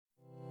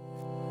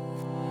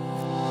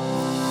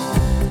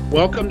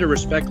Welcome to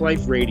Respect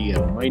Life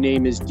Radio. My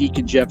name is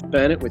Deacon Jeff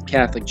Bennett with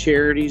Catholic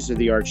Charities of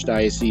the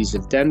Archdiocese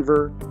of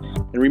Denver.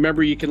 And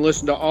remember, you can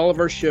listen to all of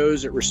our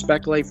shows at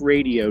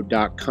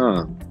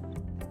respectliferadio.com.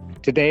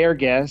 Today, our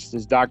guest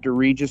is Dr.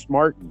 Regis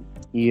Martin.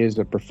 He is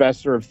a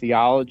professor of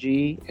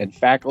theology and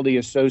faculty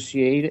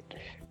associate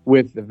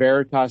with the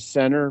Veritas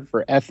Center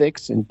for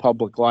Ethics in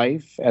Public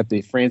Life at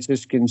the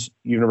Franciscan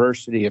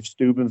University of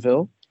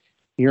Steubenville.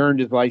 He earned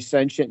his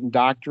licentiate and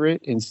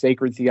doctorate in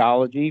sacred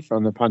theology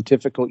from the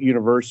Pontifical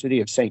University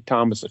of St.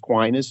 Thomas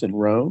Aquinas in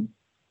Rome.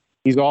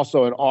 He's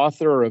also an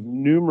author of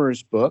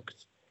numerous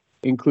books,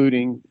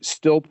 including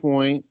Still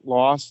Point,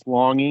 Lost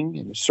Longing,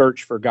 and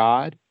Search for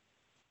God,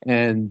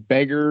 and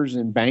Beggars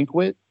and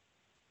Banquet.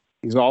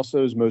 His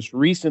most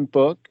recent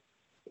book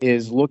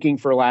is Looking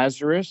for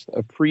Lazarus,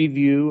 a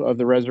preview of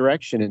the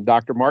resurrection. And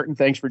Dr. Martin,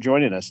 thanks for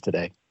joining us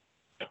today.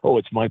 Oh,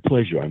 it's my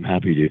pleasure. I'm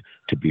happy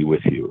to be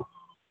with you.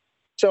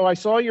 So I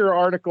saw your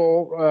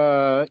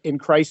article in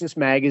Crisis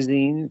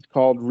Magazine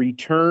called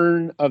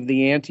Return of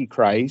the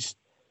Antichrist.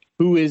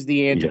 Who is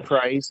the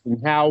Antichrist, and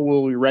how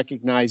will we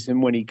recognize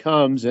him when he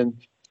comes? And,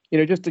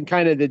 just in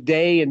kind of the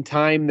day and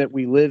time that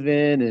we live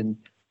in and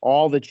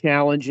all the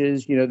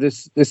challenges,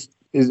 this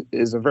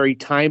is a very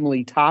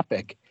timely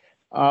topic.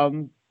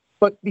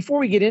 But before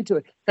we get into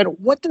it, kind of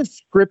what does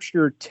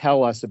Scripture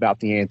tell us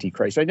about the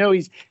Antichrist? I know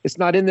it's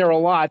not in there a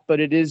lot,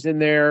 but it is in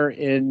there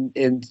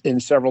in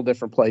several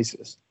different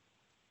places.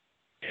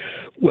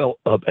 Well,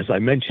 as I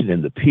mentioned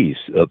in the piece,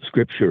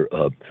 Scripture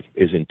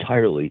is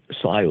entirely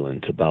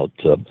silent about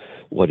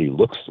what he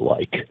looks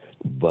like,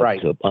 but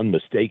right.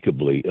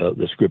 Unmistakably,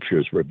 the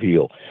Scriptures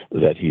reveal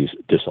that he's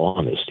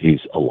dishonest.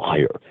 He's a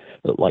liar,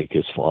 like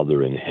his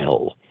father in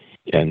hell,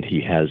 and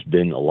he has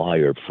been a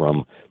liar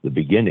from the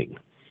beginning.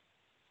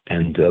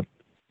 And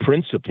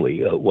principally,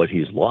 what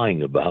he's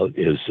lying about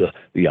is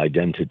the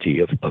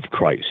identity of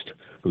Christ,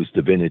 whose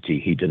divinity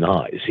he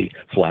denies. He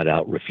flat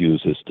out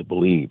refuses to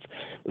believe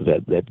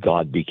that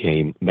God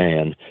became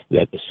man,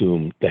 that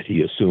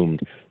he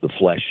assumed the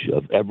flesh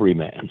of every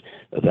man.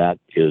 That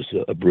is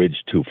a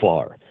bridge too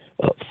far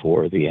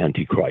for the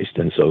Antichrist.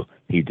 And so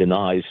he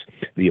denies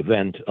the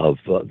event of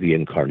the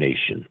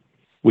incarnation,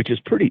 which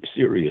is pretty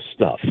serious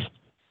stuff.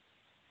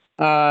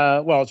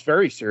 Well, it's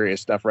very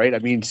serious stuff, right? I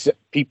mean,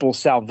 people's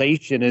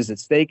salvation is at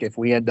stake if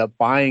we end up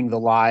buying the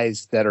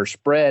lies that are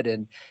spread.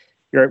 And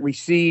we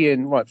see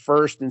in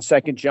 1st and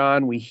 2nd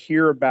John, we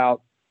hear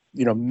about,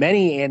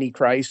 many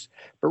antichrists,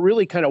 but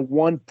really kind of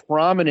one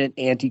prominent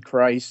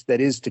antichrist that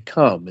is to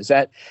come.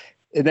 And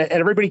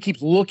everybody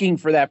keeps looking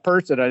for that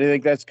person. I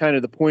think that's kind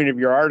of the point of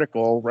your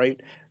article, right?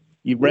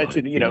 You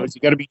mentioned, is he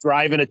going to be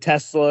driving a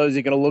Tesla? Is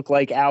he going to look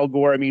like Al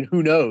Gore? I mean,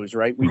 who knows,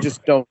 right? We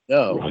just don't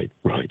know.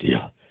 Right,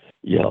 yeah.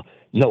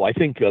 No, I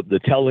think the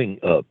telling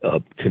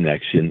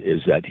connection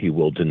is that he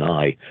will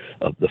deny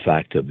the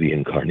fact of the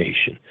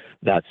incarnation.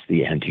 That's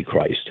the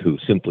Antichrist, who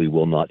simply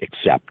will not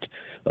accept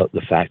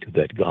the fact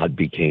that God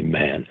became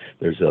man.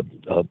 There's a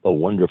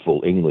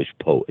wonderful English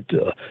poet,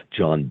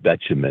 John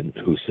Betjeman,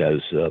 who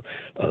says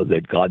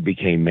that God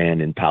became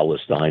man in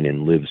Palestine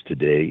and lives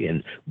today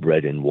in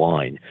bread and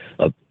wine.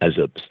 As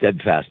a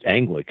steadfast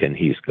Anglican,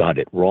 he's got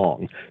it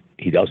wrong.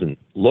 He doesn't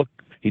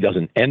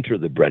enter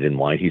the bread and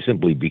wine. He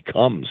simply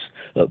becomes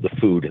the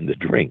food and the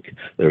drink.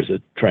 There's a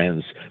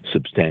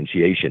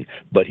transubstantiation,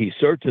 but he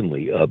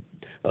certainly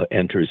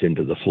enters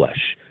into the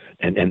flesh.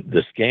 And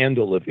the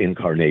scandal of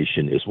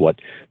incarnation is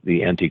what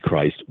the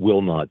Antichrist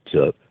will not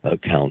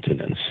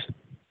countenance.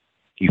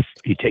 He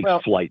takes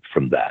flight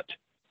from that.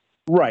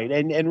 Right,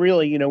 and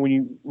really, when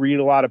you read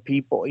a lot of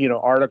people,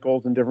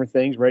 articles and different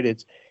things, right?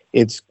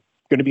 It's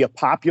going to be a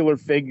popular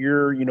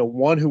figure,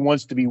 one who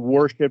wants to be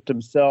worshipped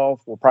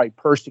himself, will probably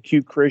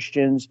persecute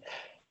Christians,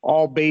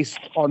 all based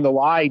on the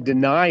lie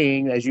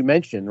denying, as you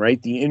mentioned, right,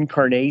 the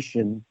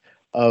incarnation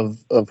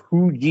of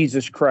who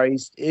Jesus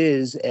Christ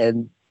is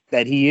and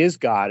that he is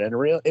God. And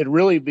it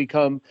really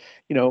become,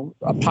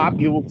 a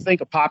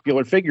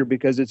popular figure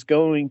because it's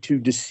going to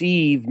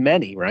deceive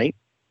many, right?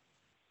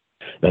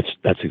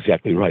 That's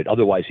exactly right.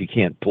 Otherwise, he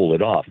can't pull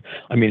it off.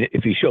 I mean,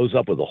 if he shows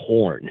up with a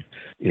horn,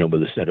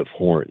 with a set of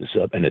horns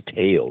and a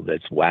tail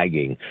that's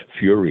wagging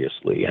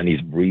furiously, and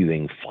he's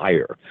breathing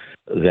fire,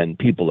 then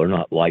people are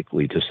not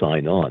likely to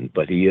sign on.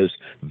 But he is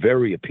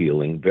very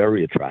appealing,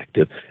 very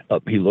attractive.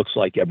 He looks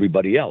like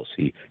everybody else.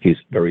 He's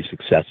very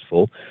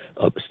successful,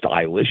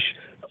 stylish,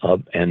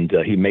 and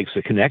he makes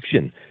a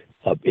connection.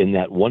 In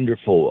that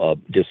wonderful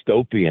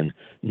dystopian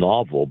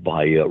novel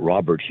by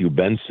Robert Hugh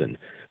Benson,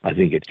 I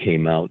think it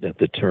came out at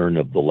the turn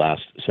of the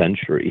last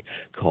century,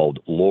 called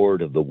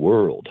Lord of the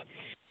World.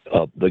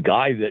 The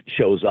guy that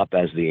shows up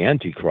as the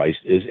Antichrist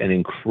is an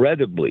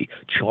incredibly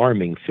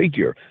charming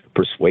figure,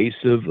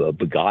 persuasive,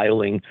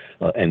 beguiling,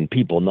 and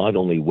people not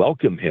only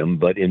welcome him,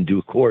 but in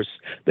due course,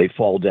 they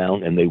fall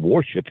down and they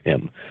worship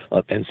him.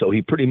 And so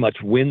he pretty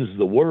much wins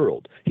the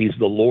world. He's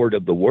the Lord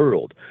of the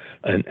world.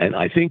 And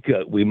I think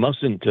we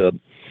mustn't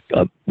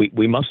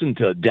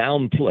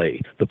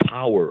downplay the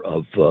power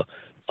of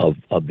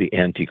of the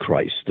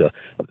Antichrist.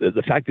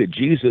 The fact that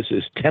Jesus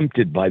is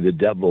tempted by the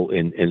devil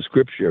in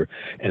Scripture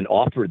and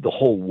offered the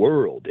whole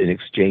world in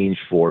exchange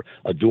for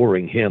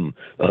adoring him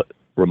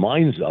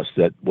reminds us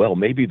that, well,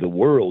 maybe the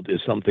world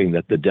is something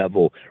that the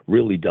devil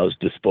really does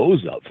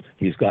dispose of.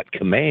 He's got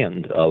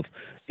command of,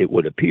 it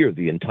would appear,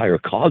 the entire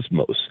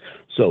cosmos.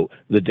 So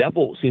the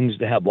devil seems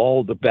to have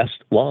all the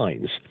best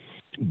lines,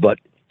 but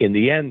in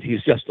the end,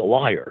 he's just a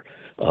liar,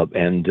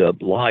 and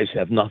lies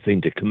have nothing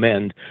to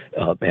commend.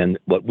 And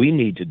what we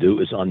need to do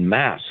is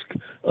unmask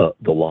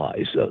the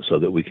lies so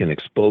that we can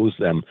expose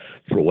them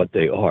for what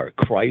they are.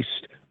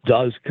 Christ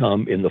does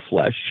come in the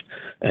flesh,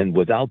 and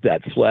without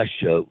that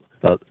flesh,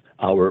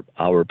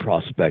 our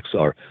prospects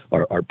are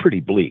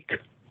pretty bleak.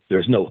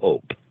 There's no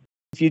hope.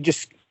 If you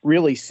just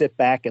really sit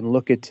back and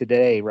look at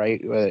today,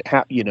 right? A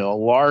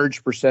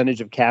large percentage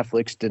of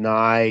Catholics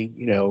deny,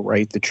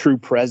 right, the true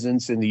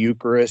presence in the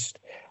Eucharist.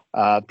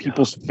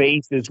 People's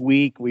faith is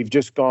weak. We've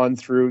just gone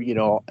through,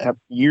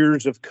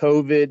 years of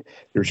COVID.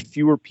 There's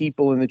fewer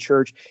people in the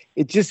church.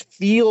 It just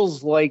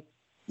feels like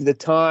the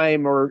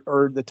time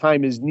or the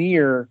time is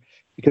near,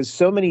 because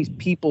so many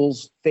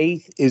people's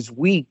faith is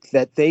weak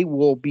that they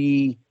will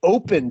be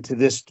open to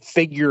this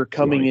figure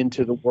coming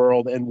into the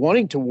world and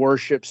wanting to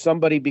worship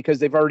somebody because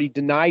they've already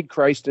denied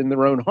Christ in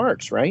their own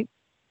hearts, right?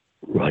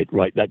 Right.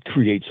 That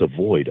creates a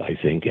void, I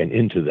think, and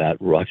into that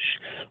rush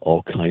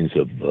all kinds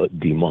of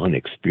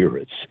demonic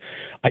spirits.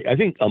 I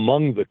think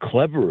among the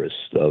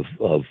cleverest of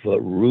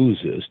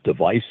ruses,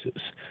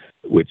 devices,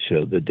 which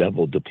the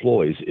devil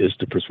deploys, is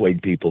to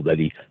persuade people that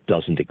he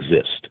doesn't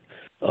exist.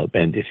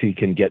 And if he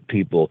can get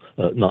people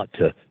not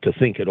to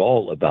think at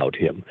all about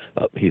him,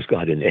 he's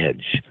got an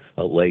edge,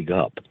 a leg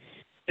up.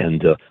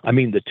 And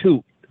the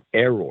two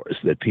errors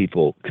that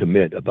people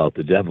commit about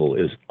the devil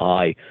is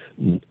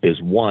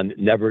one,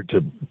 never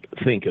to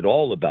think at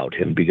all about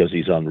him because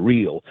he's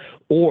unreal,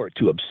 or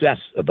to obsess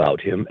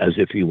about him as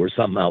if he were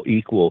somehow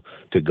equal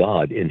to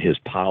God in his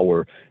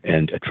power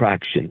and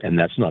attraction. And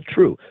that's not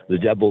true. The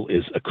devil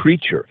is a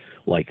creature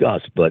like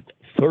us, but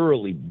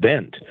thoroughly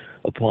bent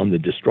upon the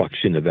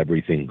destruction of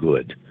everything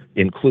good,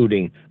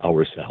 including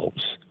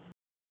ourselves.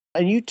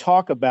 And you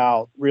talk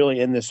about, really,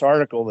 in this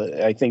article,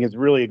 that I think is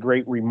really a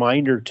great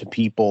reminder to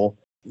people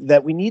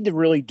that we need to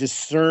really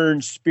discern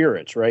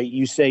spirits, right?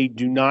 You say,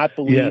 do not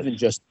believe in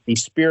just the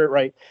spirit,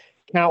 right?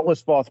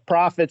 Countless false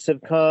prophets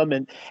have come.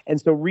 And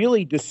so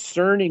really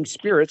discerning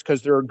spirits,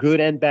 because there are good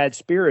and bad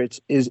spirits,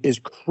 is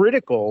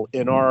critical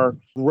in our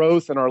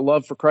growth and our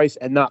love for Christ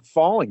and not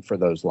falling for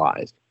those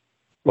lies.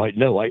 Right.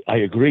 No, I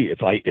agree.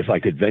 If I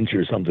could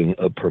venture something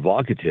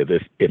provocative,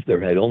 if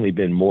there had only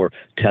been more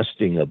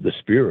testing of the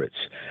spirits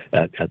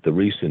at the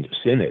recent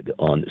synod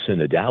on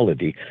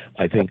synodality,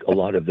 I think a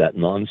lot of that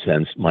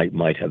nonsense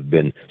might have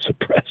been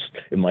suppressed.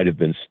 It might have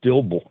been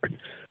stillborn.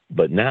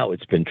 But now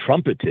it's been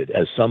trumpeted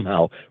as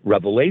somehow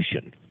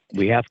revelation.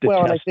 We have to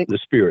test the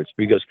spirits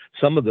because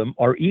some of them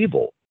are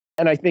evil.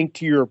 And I think,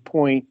 to your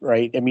point,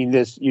 right, I mean,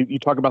 this you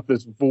talk about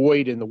this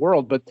void in the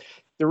world, but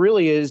there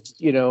really is,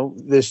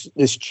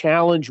 this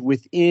challenge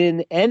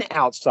within and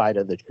outside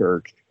of the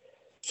church,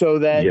 so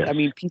that,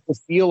 people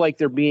feel like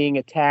they're being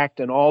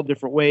attacked in all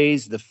different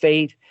ways, the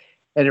faith,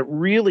 and it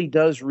really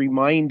does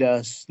remind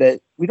us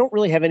that we don't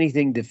really have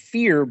anything to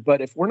fear,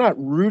 but if we're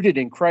not rooted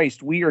in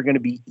Christ, we are going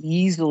to be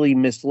easily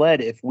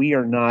misled if we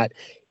are not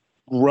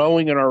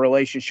growing in our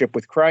relationship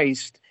with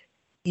Christ.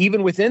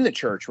 Even within the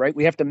church, right?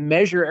 We have to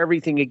measure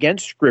everything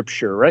against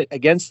Scripture, right?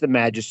 Against the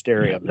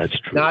magisterium. Yeah, that's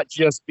true. Not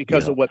just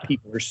because of what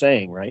people are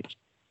saying, right?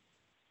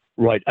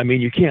 Right. I mean,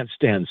 you can't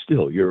stand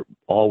still. You're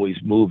always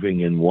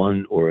moving in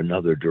one or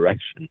another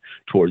direction,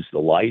 towards the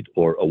light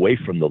or away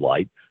from the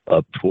light,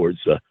 towards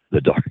the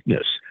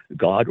darkness,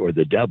 God or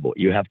the devil.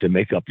 You have to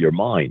make up your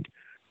mind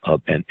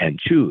and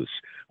choose.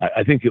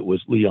 I think it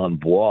was Leon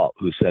Bois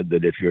who said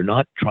that if you're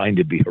not trying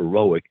to be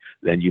heroic,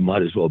 then you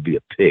might as well be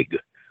a pig.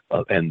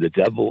 And the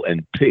devil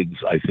and pigs,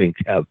 I think,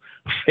 have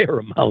a fair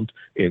amount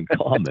in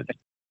common.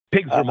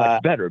 Pigs are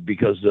much better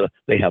because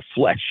they have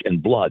flesh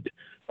and blood.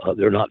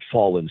 They're not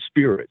fallen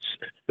spirits.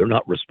 They're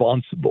not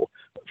responsible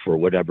for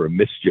whatever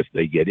mischief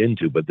they get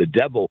into. But the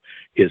devil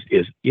is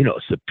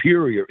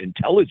superior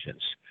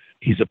intelligence.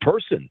 He's a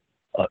person,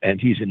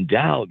 and he's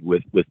endowed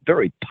with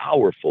very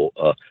powerful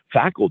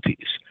faculties.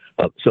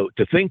 So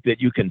to think that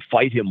you can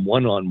fight him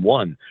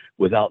one-on-one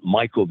without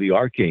Michael the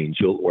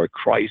Archangel or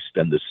Christ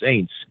and the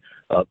saints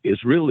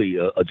is really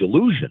a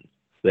delusion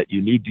that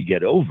you need to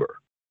get over.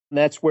 And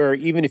that's where,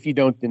 even if you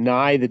don't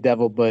deny the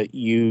devil, but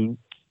you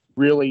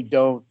really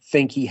don't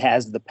think he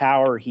has the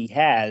power he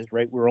has,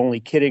 right? We're only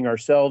kidding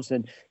ourselves.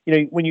 And,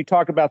 when you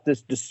talk about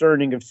this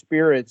discerning of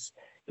spirits,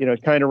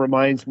 it kind of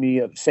reminds me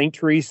of St.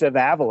 Teresa of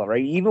Avila,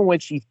 right? Even when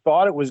she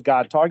thought it was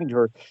God talking to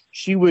her,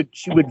 she would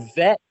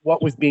vet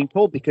what was being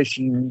told because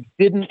she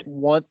didn't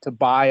want to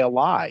buy a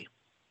lie.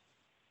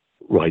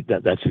 Right.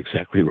 That's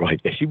exactly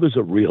right. She was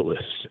a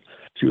realist.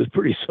 She was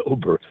pretty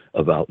sober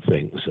about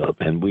things,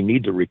 and we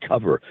need to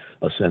recover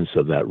a sense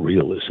of that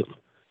realism.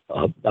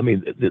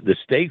 The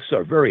stakes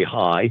are very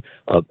high,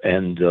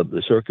 and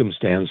the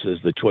circumstances,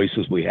 the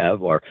choices we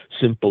have are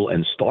simple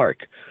and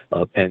stark.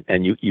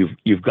 And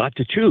you've got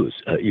to choose.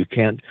 You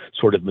can't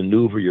sort of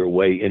maneuver your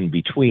way in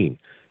between.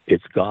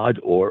 It's God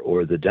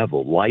or the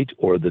devil, light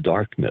or the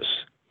darkness.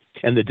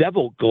 And the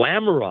devil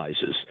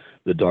glamorizes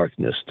the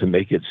darkness to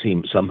make it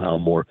seem somehow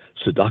more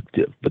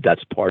seductive. But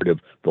that's part of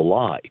the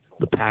lie,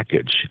 the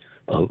package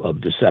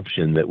of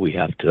deception that we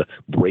have to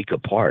break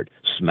apart,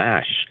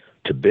 smash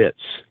to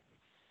bits.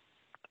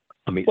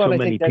 So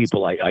many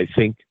people, I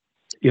think,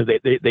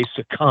 they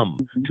succumb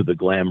to the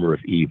glamour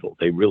of evil.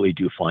 They really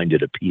do find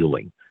it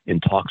appealing,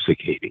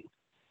 intoxicating.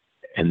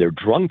 And they're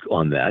drunk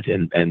on that.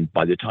 And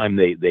by the time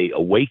they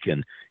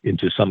awaken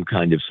into some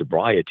kind of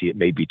sobriety, it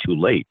may be too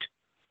late.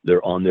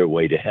 They're on their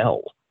way to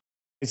hell.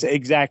 It's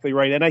exactly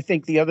right. And I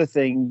think the other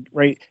thing,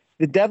 right,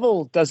 the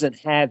devil doesn't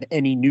have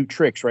any new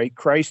tricks, right?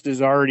 Christ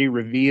has already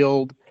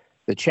revealed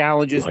the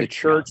challenges. Right, the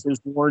church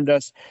has warned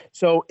us.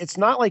 So it's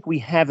not like we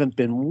haven't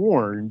been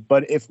warned,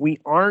 but if we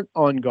aren't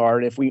on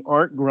guard, if we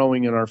aren't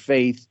growing in our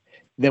faith,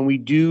 then we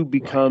do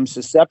become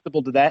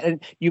susceptible to that.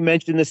 And you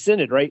mentioned the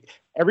synod, right?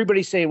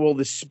 Everybody's saying, well,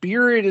 the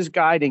Spirit is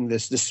guiding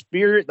this.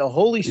 The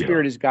Holy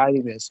Spirit is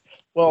guiding this.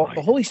 Well,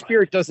 the Holy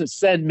Spirit doesn't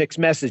send mixed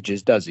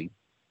messages, does he?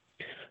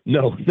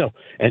 No,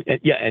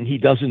 and he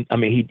doesn't.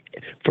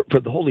 For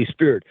the Holy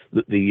Spirit,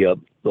 the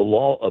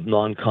law of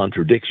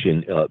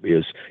non-contradiction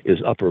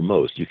is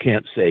uppermost. You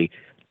can't say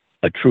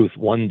a truth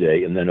one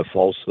day and then a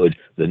falsehood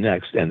the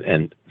next,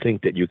 and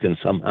think that you can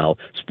somehow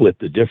split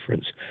the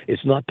difference.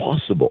 It's not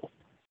possible.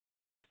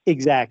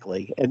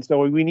 Exactly, and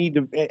so we need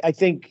to. I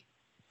think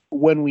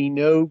when we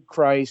know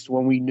Christ,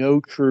 when we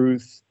know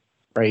truth,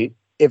 right?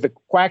 If it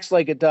quacks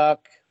like a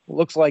duck,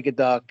 looks like a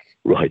duck,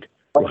 right.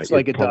 Looks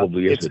like it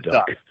probably is a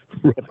duck.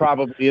 Right. It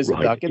probably is a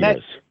duck, and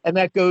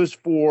that goes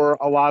for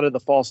a lot of the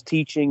false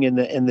teaching and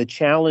the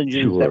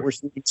challenges that we're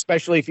seeing,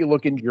 especially if you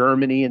look in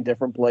Germany and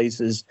different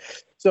places.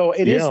 So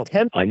it is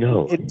tempting. I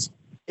know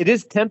it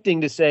is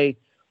tempting to say,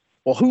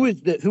 well, who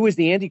is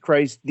the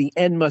Antichrist? The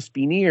end must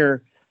be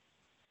near.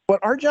 But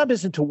our job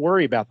isn't to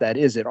worry about that,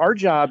 is it? Our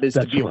job is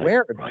to be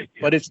aware of it,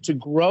 but it's to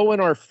grow in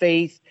our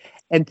faith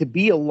and to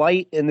be a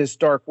light in this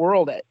dark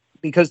world.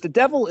 Because the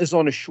devil is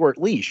on a short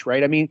leash,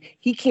 right?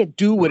 He can't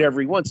do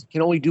whatever he wants. He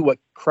can only do what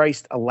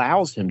Christ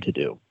allows him to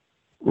do.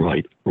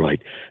 Right.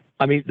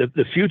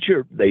 The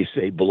future, they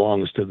say,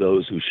 belongs to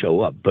those who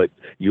show up, but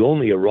you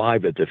only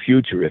arrive at the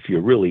future if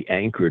you're really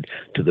anchored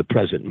to the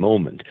present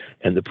moment.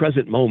 And the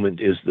present moment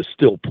is the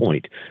still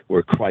point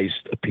where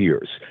Christ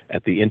appears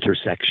at the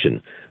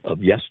intersection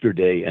of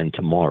yesterday and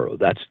tomorrow.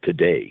 That's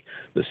today,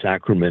 the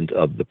sacrament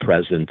of the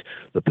present,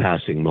 the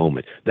passing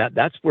moment.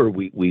 That's where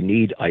we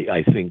need,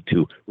 I think,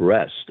 to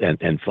rest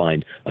and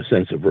find a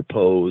sense of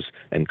repose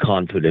and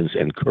confidence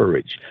and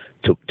courage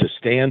to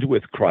stand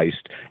with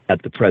Christ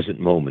at the present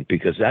moment,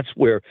 because that's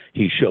where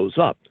he shows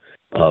up.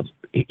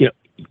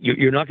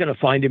 You're not going to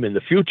find him in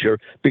the future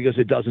because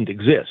it doesn't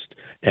exist.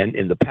 And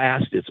in the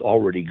past, it's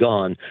already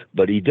gone.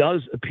 But he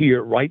does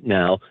appear right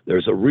now.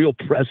 There's a real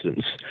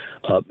presence.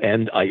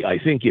 And I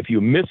think if you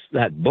miss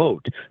that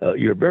boat,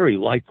 you're very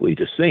likely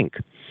to sink.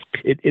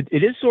 It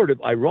is sort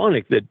of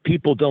ironic that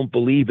people don't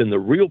believe in the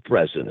real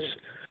presence,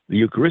 the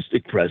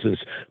Eucharistic presence,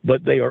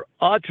 but they are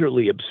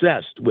utterly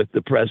obsessed with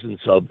the presence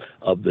of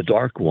the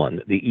dark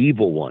one, the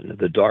evil one,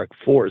 the dark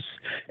force,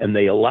 and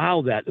they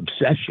allow that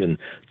obsession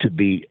to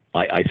be,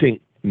 I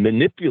think,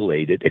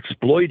 manipulated,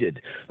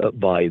 exploited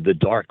by the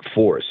dark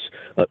force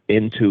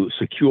into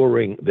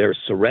securing their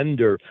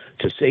surrender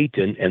to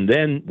Satan. And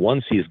then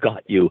once he's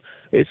got you,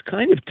 it's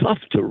kind of tough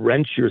to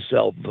wrench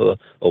yourself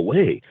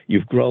away.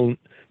 You've grown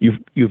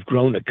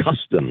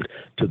accustomed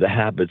to the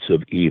habits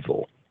of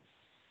evil.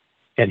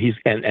 And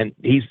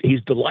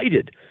he's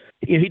delighted.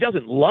 He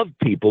doesn't love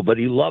people, but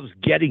he loves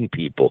getting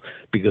people,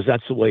 because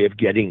that's the way of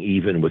getting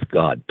even with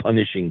God,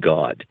 punishing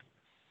God.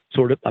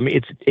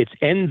 It's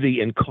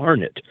envy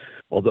incarnate.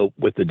 Although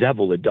with the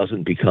devil it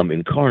doesn't become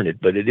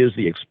incarnate, but it is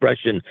the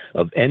expression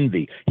of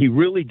envy. He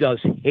really does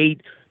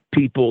hate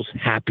people's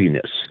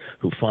happiness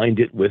who find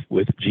it with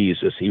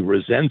Jesus. He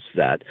resents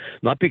that,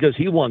 not because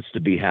he wants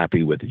to be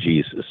happy with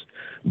Jesus,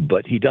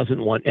 but he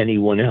doesn't want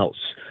anyone else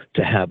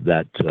to have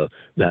that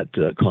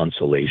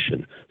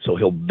consolation. So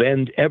he'll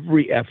bend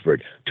every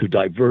effort to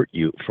divert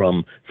you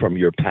from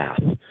your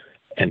path.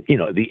 And,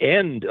 the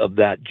end of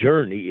that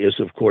journey is,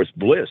 of course,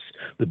 bliss,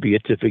 the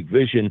beatific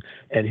vision,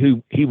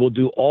 and he will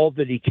do all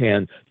that he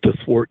can to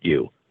thwart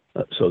you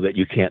so that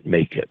you can't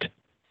make it.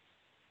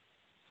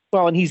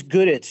 Well, and he's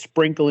good at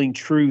sprinkling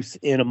truth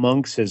in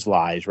amongst his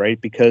lies,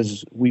 right?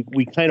 Because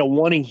we kind of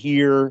want to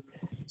hear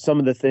some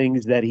of the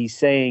things that he's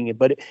saying,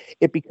 but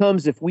it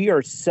becomes, if we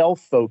are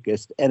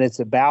self-focused and it's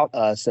about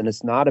us and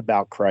it's not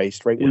about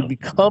Christ, right? Yeah. We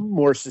become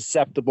more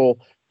susceptible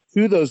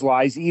to those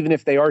lies, even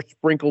if they are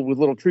sprinkled with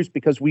little truths,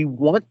 because we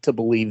want to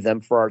believe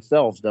them for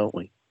ourselves, don't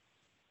we?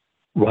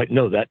 Right.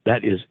 No, that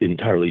is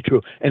entirely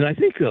true. And I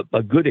think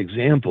a good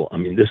example,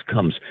 this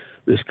comes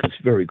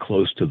very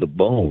close to the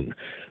bone,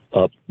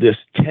 this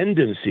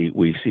tendency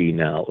we see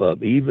now,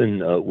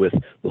 even with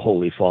the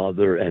Holy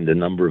Father and a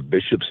number of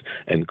bishops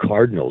and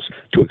cardinals,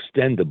 to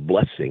extend a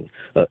blessing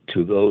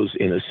to those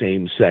in a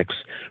same-sex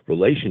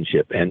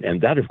relationship.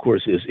 And that, of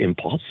course, is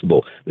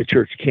impossible. The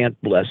Church can't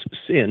bless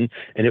sin,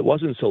 and it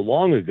wasn't so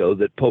long ago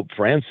that Pope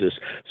Francis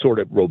sort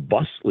of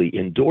robustly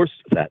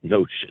endorsed that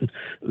notion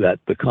that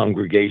the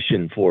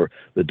Congregation for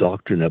the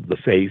Doctrine of the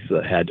Faith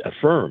had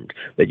affirmed,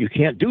 that you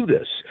can't do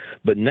this.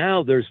 But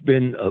now there's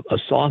been a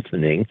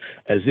softening,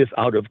 as if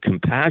out of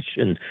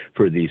compassion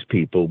for these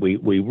people, we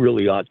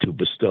really ought to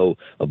bestow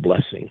a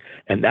blessing.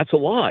 And that's a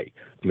lie.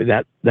 I mean,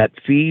 that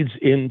feeds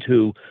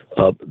into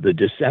the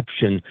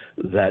deception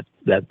that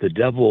the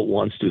devil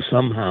wants to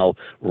somehow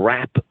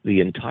wrap the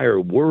entire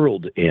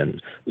world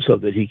in so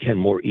that he can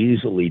more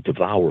easily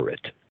devour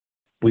it.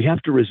 We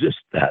have to resist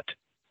that.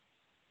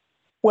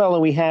 Well,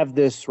 and we have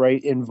this,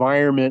 right,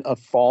 environment of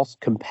false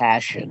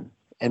compassion,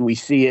 and we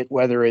see it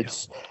whether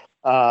it's,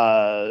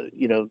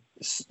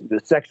 the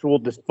sexual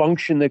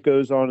dysfunction that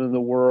goes on in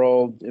the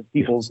world,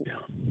 people's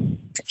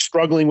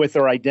struggling with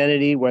their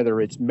identity, whether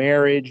it's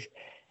marriage.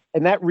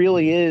 And that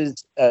really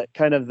is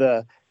kind of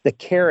the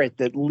carrot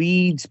that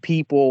leads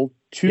people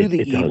to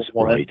the evil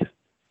one. Right.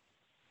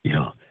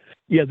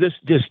 Yeah, this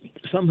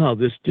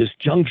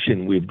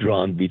disjunction we've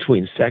drawn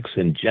between sex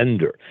and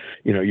gender.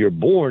 You're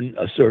born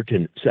a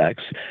certain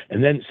sex,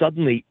 and then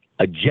suddenly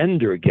a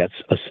gender gets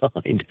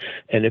assigned.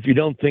 And if you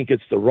don't think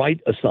it's the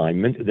right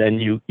assignment, then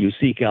you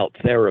seek out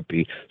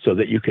therapy so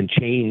that you can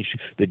change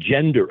the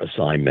gender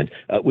assignment,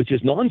 which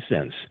is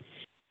nonsense.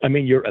 I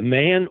mean, you're a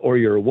man or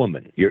you're a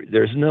woman.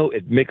 There's no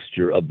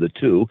admixture of the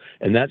two,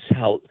 and that's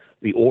how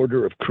the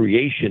order of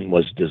creation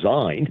was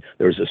designed.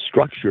 There's a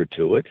structure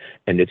to it,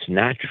 and it's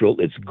natural,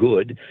 it's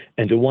good,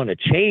 and to want to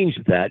change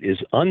that is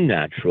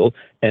unnatural,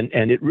 and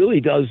it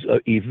really does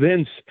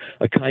evince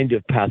a kind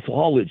of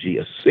pathology,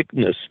 a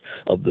sickness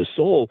of the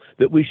soul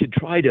that we should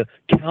try to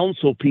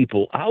counsel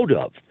people out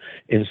of,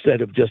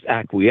 instead of just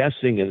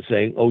acquiescing and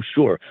saying, oh,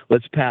 sure,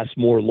 let's pass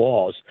more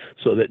laws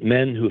so that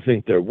men who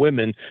think they're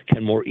women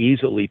can more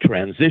easily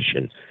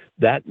transition.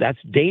 That's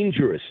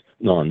dangerous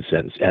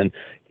nonsense. And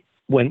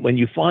when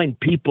you find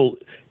people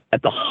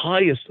at the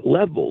highest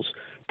levels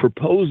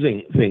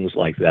proposing things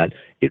like that,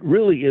 it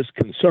really is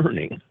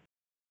concerning.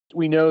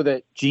 We know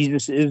that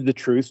Jesus is the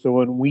truth. So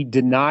when we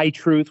deny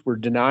truth, we're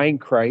denying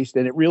Christ.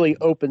 And it really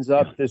opens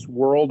up this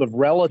world of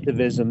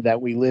relativism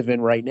that we live in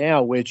right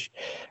now, which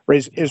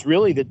is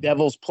really the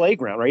devil's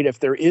playground, right? If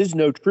there is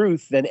no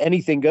truth, then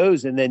anything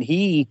goes. And then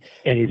he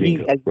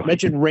as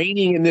mentioned,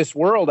 reigning in this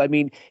world. I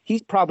mean,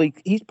 he's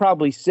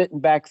probably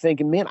sitting back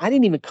thinking, man, I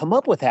didn't even come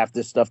up with half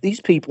this stuff.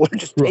 These people are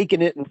just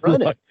taking it and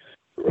running.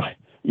 Right.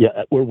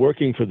 Yeah, we're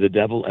working for the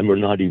devil and we're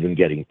not even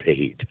getting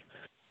paid.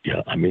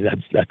 Yeah, I mean,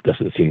 that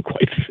doesn't seem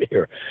quite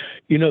fair.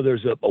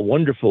 There's a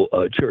wonderful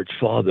church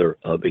father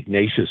of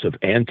Ignatius of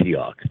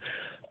Antioch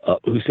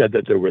who said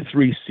that there were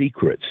 3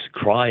 secrets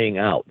crying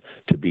out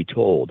to be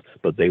told,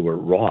 but they were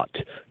wrought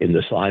in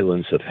the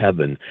silence of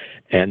heaven,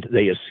 and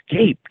they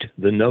escaped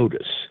the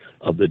notice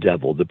of the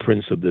devil, the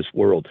prince of this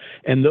world.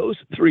 And those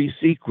 3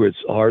 secrets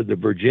are the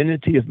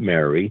virginity of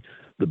Mary,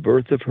 the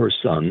birth of her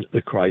son,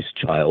 the Christ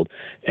child,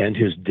 and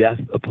his death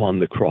upon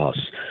the cross.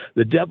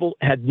 The devil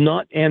had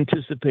not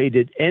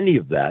anticipated any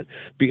of that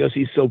because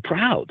he's so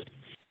proud.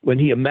 When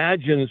he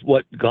imagines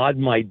what God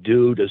might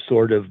do to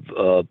sort of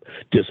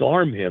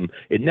disarm him,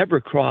 it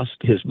never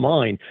crossed his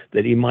mind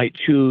that he might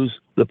choose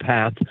the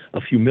path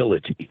of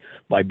humility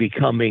by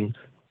becoming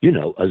a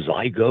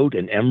zygote,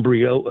 an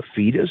embryo, a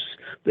fetus,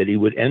 that he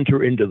would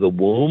enter into the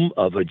womb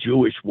of a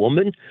Jewish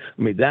woman.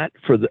 I mean, that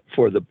for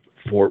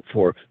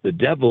the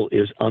devil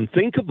is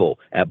unthinkable,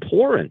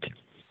 abhorrent,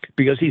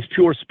 because he's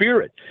pure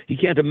spirit. He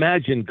can't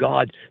imagine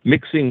God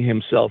mixing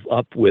himself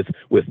up with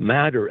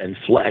matter and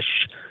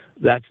flesh.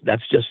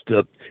 That's just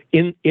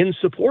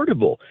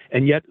insupportable.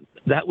 And yet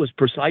that was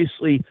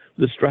precisely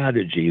the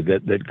strategy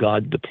that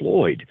God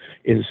deployed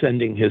in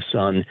sending his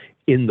son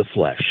in the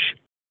flesh.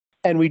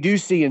 And we do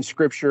see in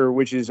Scripture,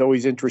 which is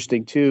always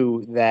interesting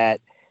too, that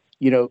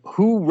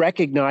who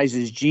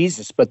recognizes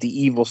Jesus but the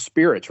evil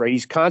spirits, right?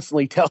 He's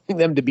constantly telling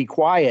them to be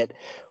quiet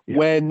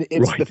when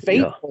it's the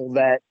faithful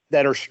that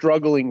are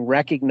struggling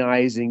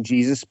recognizing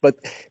Jesus. But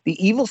the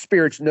evil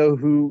spirits know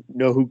who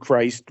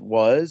Christ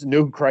was,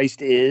 know who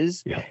Christ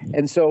is. Yeah.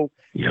 And so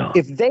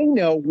if they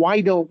know,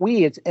 why don't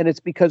we? It's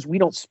because we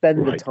don't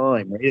spend the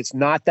time. Right? It's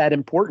not that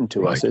important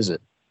to us, is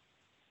it?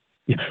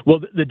 Yeah. Well,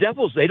 the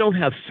devils, they don't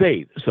have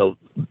faith. So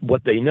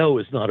what they know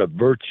is not a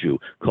virtue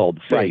called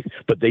faith,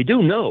 but they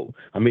do know.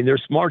 I mean, they're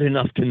smart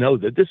enough to know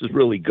that this is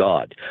really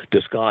God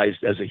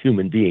disguised as a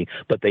human being,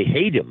 but they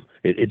hate him.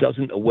 It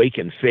doesn't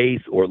awaken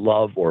faith or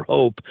love or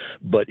hope,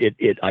 but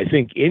it I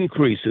think,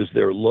 increases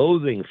their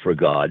loathing for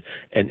God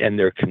and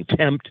their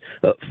contempt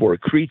for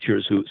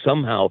creatures who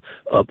somehow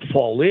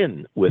fall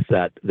in with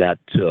that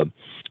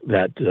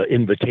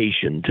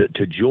invitation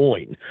to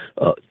join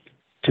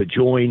to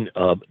join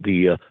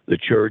the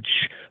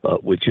church,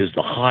 which is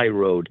the high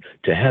road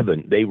to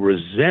heaven. They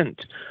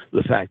resent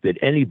the fact that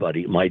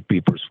anybody might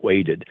be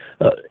persuaded,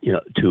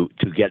 to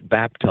get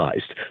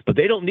baptized. But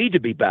they don't need to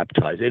be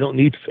baptized. They don't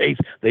need faith.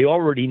 They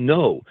already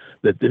know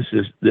that this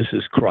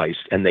is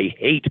Christ, and they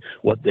hate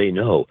what they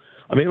know.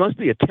 I mean, it must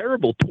be a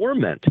terrible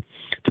torment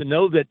to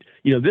know that,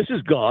 this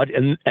is God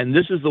and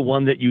this is the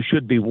one that you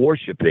should be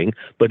worshiping,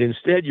 but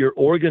instead you're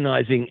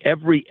organizing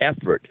every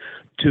effort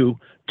to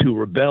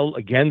rebel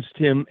against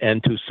him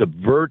and to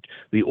subvert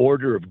the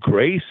order of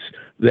grace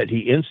that he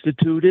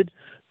instituted.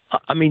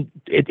 I mean,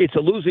 it's a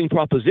losing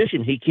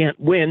proposition. He can't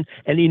win,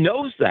 and he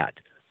knows that,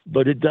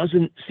 but it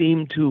doesn't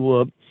seem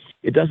to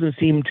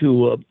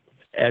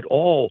at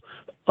all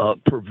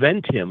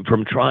prevent him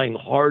from trying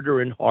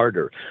harder and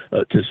harder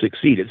to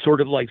succeed. It's sort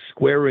of like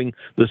squaring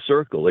the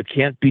circle. It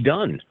can't be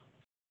done.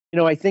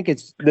 I think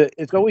it's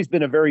always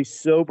been a very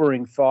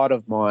sobering thought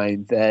of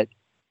mine that,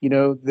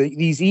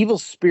 these evil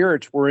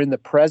spirits were in the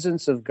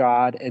presence of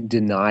God and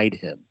denied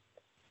him.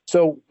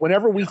 So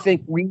whenever we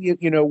think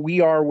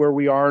we are where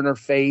we are in our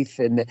faith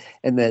and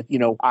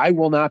that, I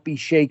will not be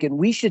shaken,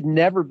 we should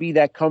never be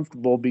that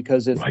comfortable,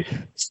 because if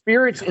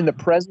spirits in the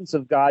presence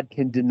of God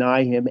can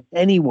deny him,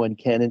 anyone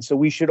can. And so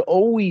we should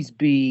always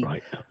be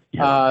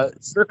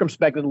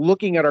circumspect and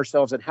looking at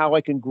ourselves and how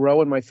I can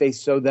grow in my faith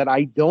so that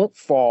I don't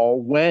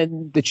fall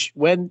when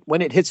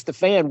it hits the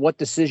fan. What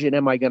decision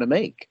am I going to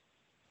make?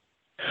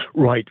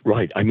 Right.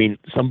 I mean,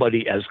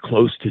 somebody as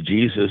close to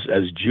Jesus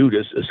as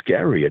Judas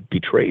Iscariot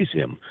betrays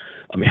him.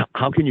 I mean,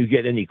 how can you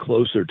get any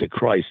closer to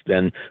Christ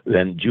than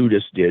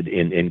Judas did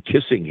in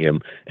kissing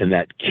him? And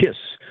that kiss,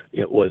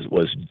 it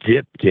was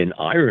dipped in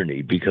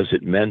irony, because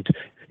it meant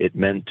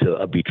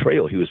a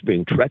betrayal. He was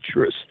being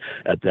treacherous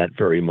at that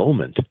very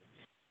moment.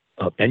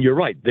 And you're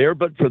right, there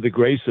but for the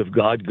grace of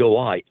God go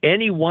I.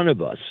 Any one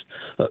of us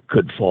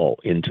could fall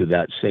into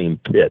that same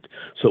pit.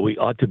 So we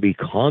ought to be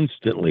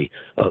constantly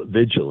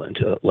vigilant,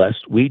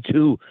 lest we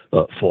too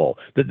fall.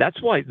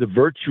 That's why the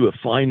virtue of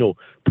final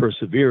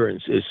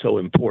perseverance is so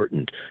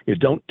important. You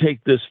don't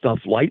take this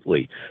stuff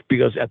lightly,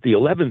 because at the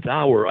 11th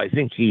hour, I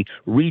think he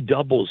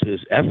redoubles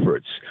his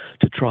efforts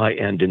to try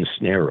and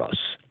ensnare us.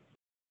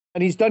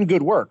 And he's done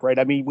good work, right?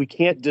 I mean, we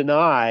can't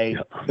deny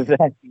that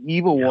the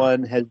evil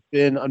one has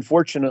been,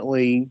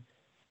 unfortunately,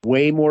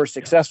 way more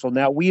successful.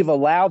 Now, we've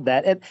allowed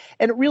that. And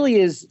it really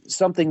is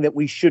something that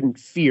we shouldn't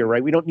fear,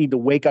 right? We don't need to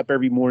wake up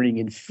every morning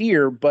in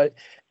fear, but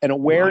an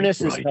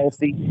awareness is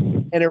healthy.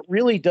 And it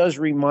really does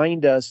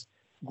remind us,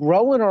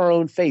 grow in our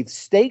own faith,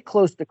 stay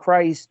close to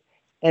Christ,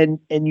 and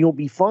you'll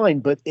be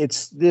fine. But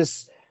it's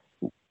this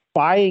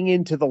buying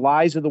into the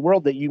lies of the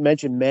world that you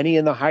mentioned, many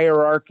in the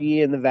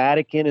hierarchy in the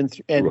Vatican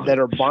and that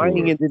are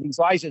buying into these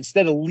lies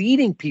instead of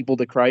leading people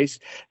to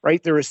Christ,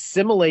 right? They're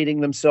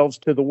assimilating themselves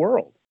to the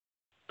world.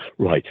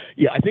 Right.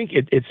 Yeah, I think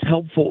it's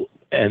helpful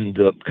and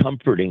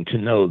comforting to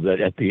know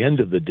that at the end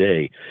of the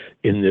day,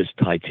 in this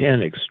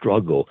titanic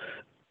struggle,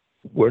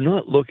 we're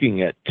not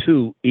looking at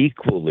two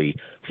equally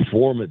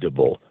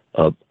formidable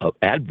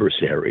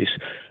adversaries.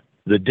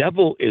 The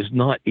devil is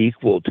not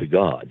equal to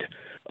God.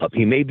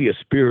 He may be a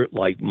spirit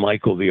like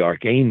Michael the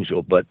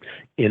archangel, but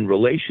in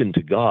relation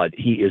to God,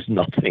 he is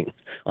nothing.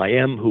 I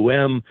am who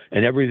am,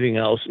 and everything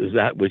else is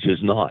that which is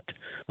not.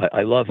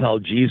 I love how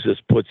Jesus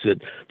puts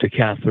it to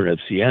Catherine of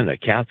Siena.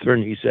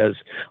 Catherine, he says,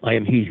 I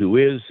am he who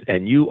is,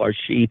 and you are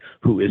she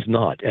who is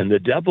not. And the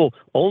devil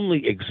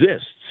only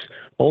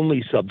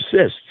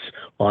subsists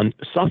on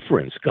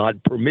sufferance.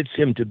 God permits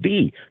him to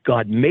be.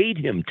 God made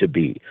him to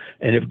be.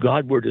 And if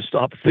God were to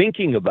stop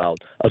thinking about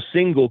a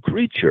single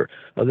creature,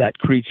 that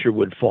creature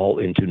would fall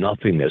into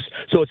nothingness.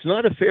 So it's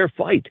not a fair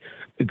fight.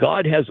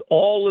 God has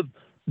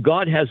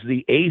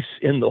the ace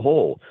in the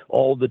hole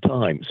all the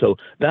time. So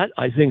that,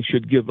 I think,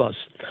 should give us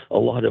a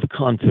lot of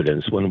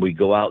confidence when we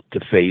go out to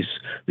face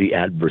the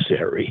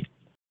adversary.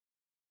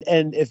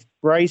 And if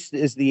Christ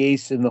is the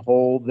ace in the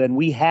hole, then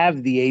we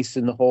have the ace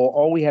in the hole.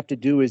 All we have to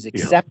do is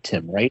accept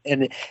him, right?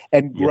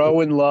 And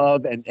grow in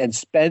love and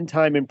spend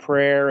time in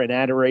prayer and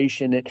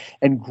adoration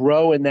and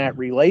grow in that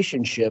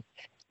relationship.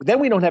 Then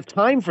we don't have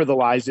time for the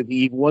lies of the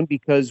evil one,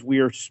 because we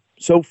are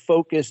so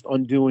focused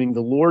on doing the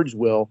Lord's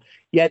will.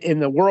 Yet in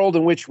the world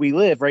in which we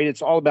live, right,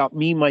 it's all about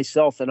me,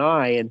 myself, and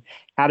I. And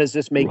how does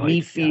this make me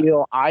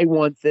feel? I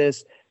want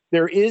this.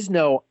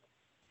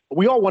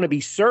 We all want to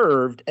be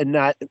served and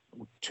not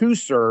to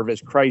serve,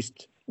 as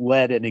Christ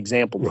led an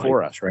example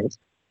for us, right?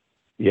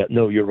 Yeah,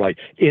 no, you're right.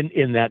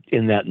 In that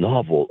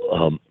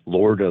novel,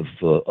 Lord of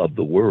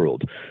the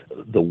World,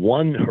 the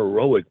one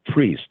heroic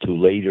priest who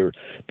later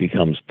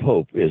becomes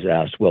Pope is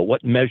asked, well,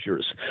 what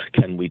measures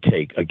can we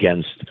take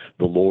against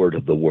the Lord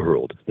of the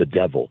World, the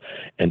devil?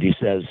 And he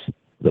says,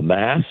 the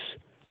Mass,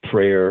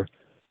 prayer,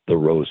 the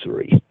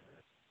Rosary.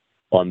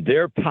 On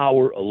their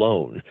power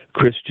alone,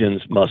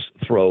 Christians must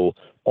throw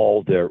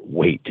all their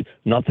weight.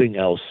 Nothing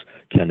else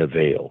can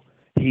avail.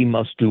 He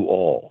must do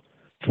all,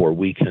 for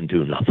we can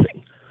do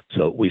nothing.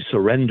 So we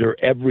surrender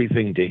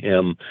everything to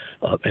him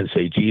and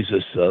say,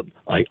 Jesus,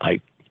 I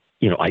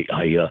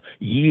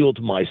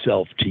yield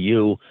myself to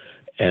you,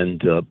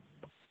 and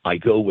I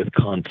go with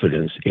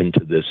confidence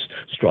into this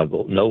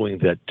struggle, knowing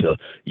that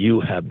you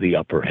have the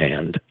upper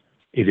hand.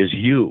 It is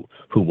you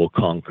who will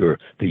conquer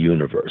the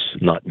universe,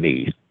 not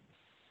me.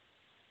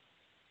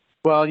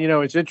 Well,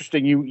 it's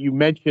interesting. You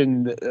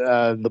mentioned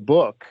the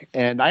book,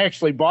 and I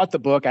actually bought the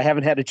book. I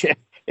haven't had a chance.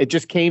 It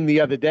just came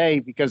the other day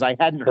because I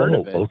hadn't heard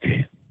of it.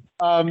 Okay.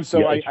 So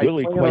yeah, I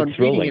really plan quite on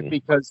thrilling. reading it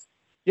because,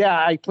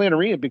 I plan to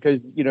read it because,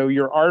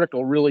 your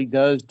article really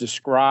does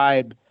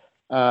describe,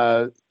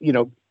 an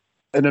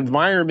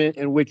environment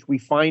in which we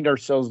find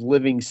ourselves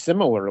living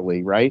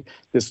similarly, right?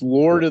 This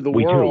Lord of the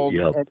We world. do,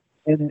 yeah.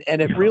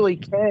 And it really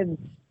can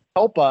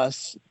help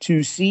us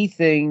to see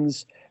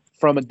things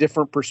from a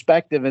different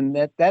perspective. And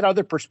that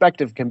other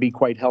perspective can be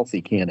quite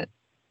healthy, can it?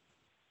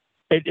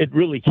 It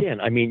really can.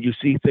 I mean, you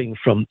see things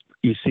from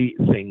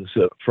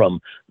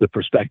the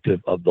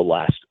perspective of the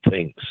last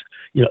things,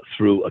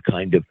 through a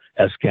kind of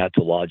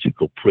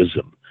eschatological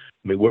prism.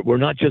 I mean, we're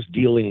not just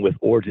dealing with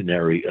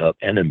ordinary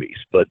enemies,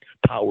 but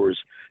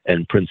powers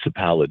and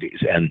principalities,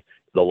 and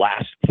the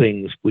last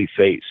things we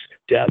face: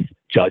 death,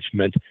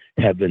 judgment,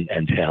 heaven,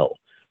 and hell.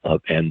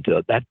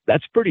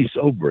 That's pretty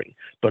sobering.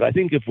 But I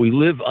think if we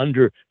live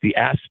under the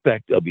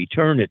aspect of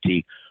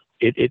eternity,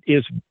 it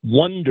is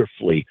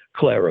wonderfully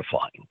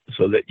clarifying,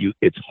 so that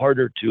it's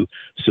harder to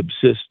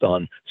subsist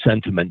on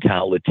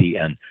sentimentality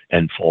and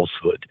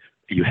falsehood.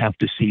 You have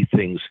to see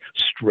things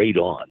straight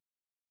on.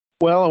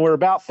 Well, and we're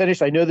about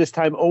finished. I know this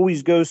time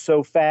always goes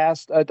so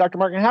fast. Dr.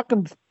 Martin, how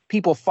can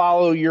people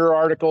follow your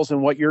articles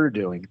and what you're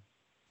doing?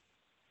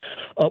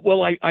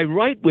 Well, I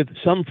write with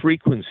some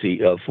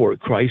frequency for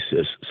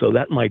Crisis, so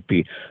that might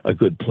be a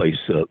good place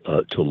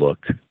to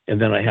look.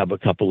 And then I have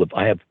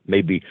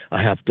maybe a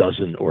half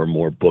dozen or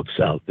more books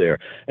out there.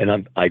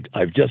 And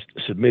I've just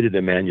submitted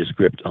a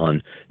manuscript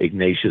on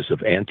Ignatius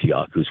of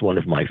Antioch, who's one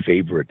of my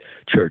favorite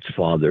church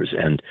fathers.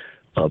 And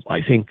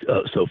I think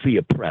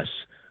Sophia Press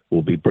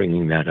will be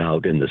bringing that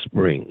out in the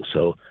spring,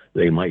 so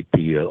they might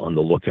be on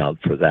the lookout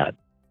for that.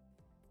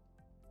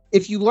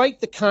 If you like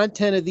the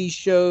content of these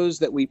shows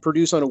that we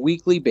produce on a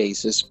weekly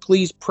basis,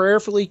 please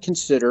prayerfully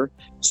consider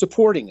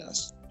supporting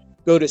us.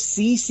 Go to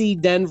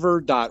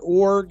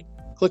ccdenver.org,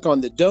 click on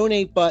the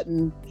donate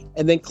button,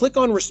 and then click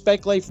on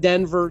Respect Life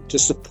Denver to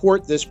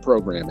support this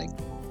programming.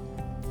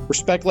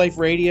 Respect Life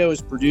Radio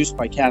is produced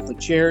by Catholic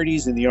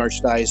Charities in the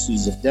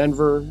Archdiocese of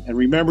Denver. And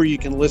remember, you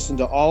can listen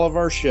to all of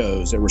our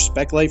shows at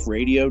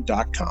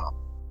respectliferadio.com.